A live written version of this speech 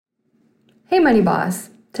Hey Money Boss!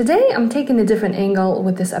 Today I'm taking a different angle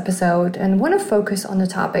with this episode and want to focus on a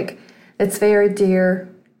topic that's very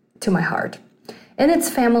dear to my heart. And it's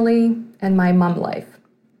family and my mom life.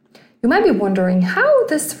 You might be wondering how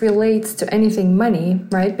this relates to anything money,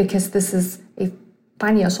 right? Because this is a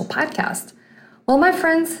financial podcast. Well, my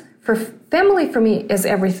friends, family for me is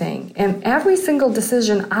everything. And every single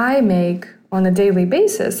decision I make on a daily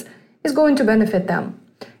basis is going to benefit them.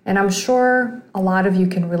 And I'm sure a lot of you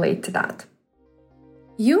can relate to that.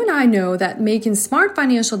 You and I know that making smart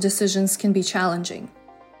financial decisions can be challenging.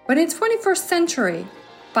 But in the 21st century,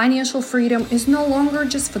 financial freedom is no longer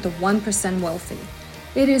just for the 1% wealthy.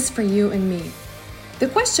 It is for you and me. The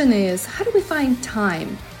question is, how do we find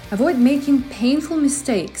time, avoid making painful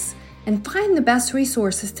mistakes, and find the best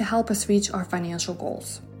resources to help us reach our financial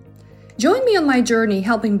goals? Join me on my journey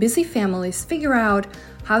helping busy families figure out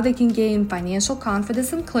how they can gain financial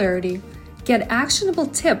confidence and clarity, get actionable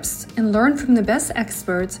tips, and learn from the best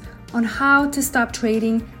experts on how to stop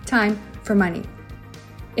trading time for money.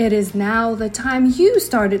 It is now the time you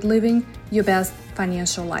started living your best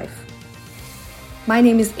financial life. My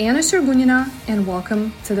name is Anna Sergunina, and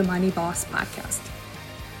welcome to the Money Boss Podcast.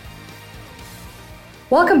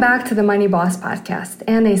 Welcome back to the Money Boss Podcast.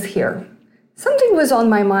 Anna is here. Something was on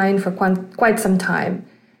my mind for quite some time,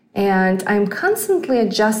 and I'm constantly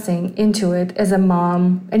adjusting into it as a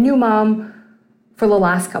new mom, for the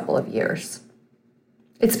last couple of years.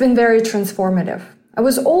 It's been very transformative. I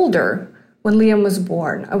was older when Liam was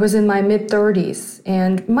born. I was in my mid-30s,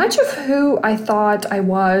 and much of who I thought I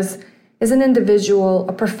was as an individual,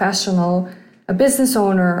 a professional, a business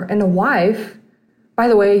owner, and a wife. By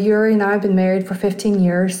the way, Yuri and I have been married for 15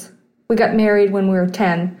 years. We got married when we were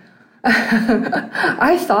 10.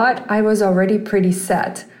 I thought I was already pretty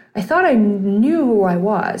set. I thought I knew who I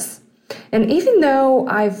was. And even though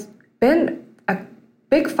I've been a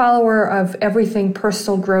big follower of everything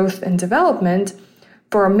personal growth and development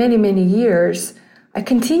for many, many years, I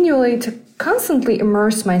continually to constantly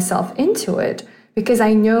immerse myself into it because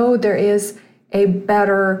I know there is a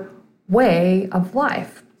better way of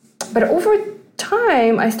life. But over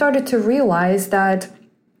time, I started to realize that,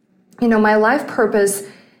 my life purpose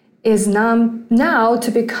is now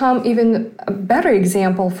to become even a better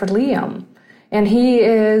example for Liam. And he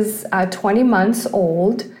is 20 months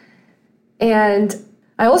old. And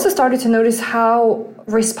I also started to notice how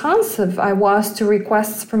responsive I was to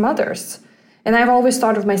requests from others. And I've always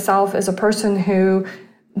thought of myself as a person who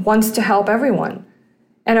wants to help everyone.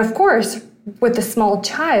 And of course, with a small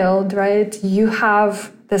child, right, you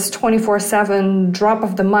have this 24/7 drop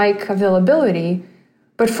of the mic availability.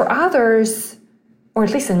 But for others, or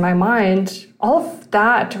at least in my mind, all of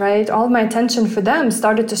that, right, all of my attention for them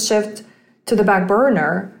started to shift to the back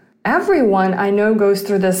burner. Everyone I know goes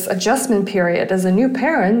through this adjustment period as a new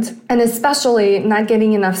parent, and especially not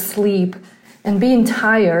getting enough sleep and being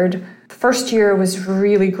tired. The first year was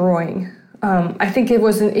really growing. I think it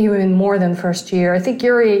wasn't even more than first year. I think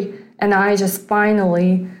Yuri and I just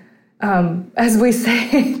finally, as we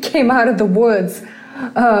say, came out of the woods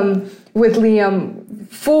with Liam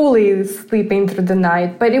fully sleeping through the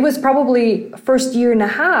night. But it was probably first year and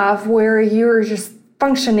a half where you're just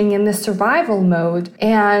functioning in this survival mode.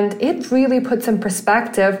 And it really puts in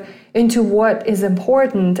perspective into what is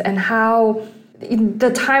important and how the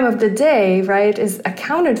time of the day, right, is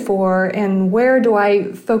accounted for and where do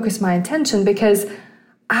I focus my attention, because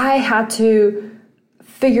I had to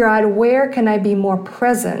figure out where can I be more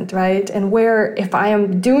present, right? And where, if I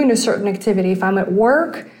am doing a certain activity, if I'm at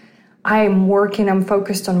work, I'm working, I'm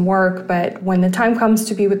focused on work, but when the time comes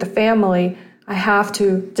to be with the family, I have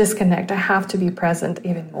to disconnect. I have to be present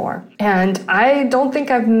even more. And I don't think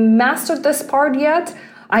I've mastered this part yet.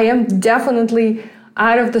 I am definitely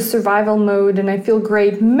out of the survival mode and I feel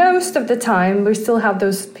great most of the time. We still have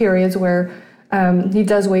those periods where he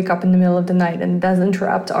does wake up in the middle of the night and does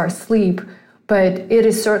interrupt our sleep, but it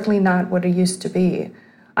is certainly not what it used to be.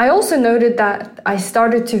 I also noted that I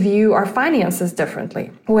started to view our finances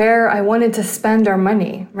differently, where I wanted to spend our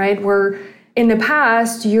money, right? Where in the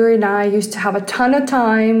past, Yuri and I used to have a ton of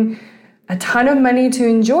time, a ton of money to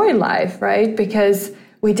enjoy life, right? Because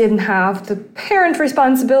we didn't have the parent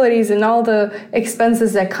responsibilities and all the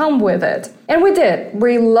expenses that come with it. And we did.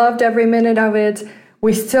 We loved every minute of it.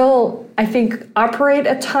 We still, I think, operate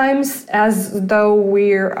at times as though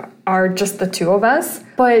we are just the two of us.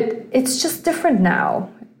 But it's just different now.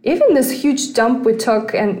 Even this huge dump we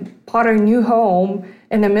took and bought our new home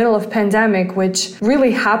in the middle of pandemic, which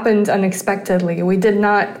really happened unexpectedly. We did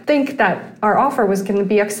not think that our offer was going to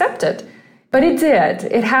be accepted. But it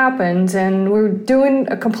did. It happened, and we're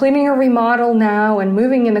completing a remodel now and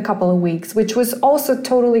moving in a couple of weeks, which was also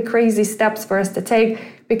totally crazy steps for us to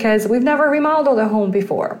take because we've never remodeled a home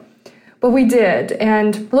before. But we did,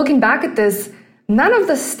 and looking back at this, none of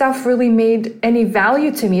the stuff really made any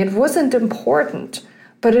value to me. It wasn't important,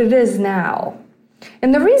 but it is now.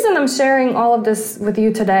 And the reason I'm sharing all of this with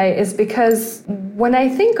you today is because when I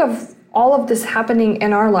think of all of this happening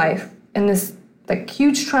in our life, in this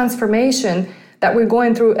huge transformation that we're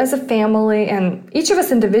going through as a family and each of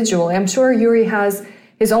us individually, I'm sure Yuri has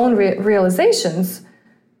his own realizations.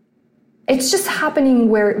 It's just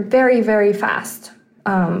happening very, very fast.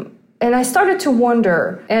 And I started to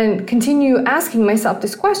wonder and continue asking myself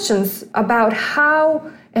these questions about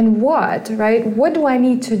how and what, right? What do I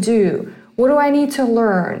need to do? What do I need to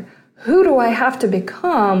learn? Who do I have to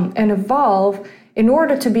become and evolve in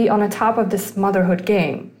order to be on the top of this motherhood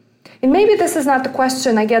game? And maybe this is not the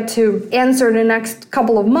question I get to answer in the next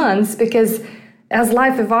couple of months because as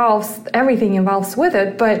life evolves, everything evolves with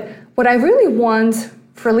it. But what I really want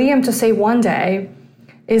for Liam to say one day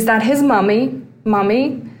is that his mommy,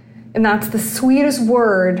 and that's the sweetest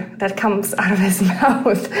word that comes out of his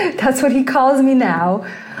mouth. That's what he calls me now.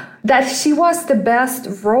 That she was the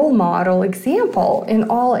best role model example in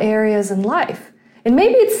all areas in life. And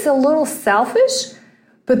maybe it's a little selfish,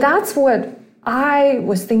 but that's what I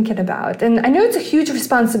was thinking about. And I know it's a huge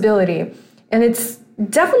responsibility, and it's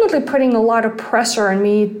definitely putting a lot of pressure on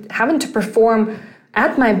me having to perform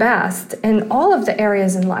at my best in all of the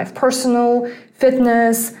areas in life: personal,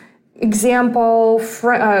 fitness, example,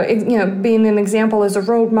 being an example as a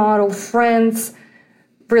role model, friends,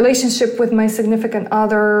 relationship with my significant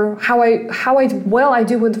other, how well I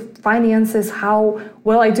do with finances, how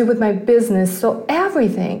well I do with my business, so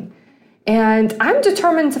everything. And I'm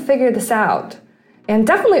determined to figure this out, and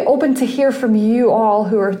definitely open to hear from you all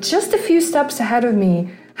who are just a few steps ahead of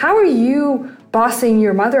me. How are you bossing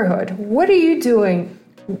your motherhood? What are you doing?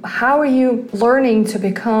 How are you learning to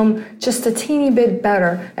become just a teeny bit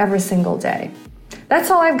better every single day?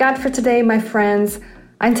 That's all I've got for today, my friends.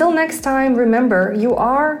 Until next time, remember, you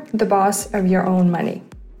are the boss of your own money.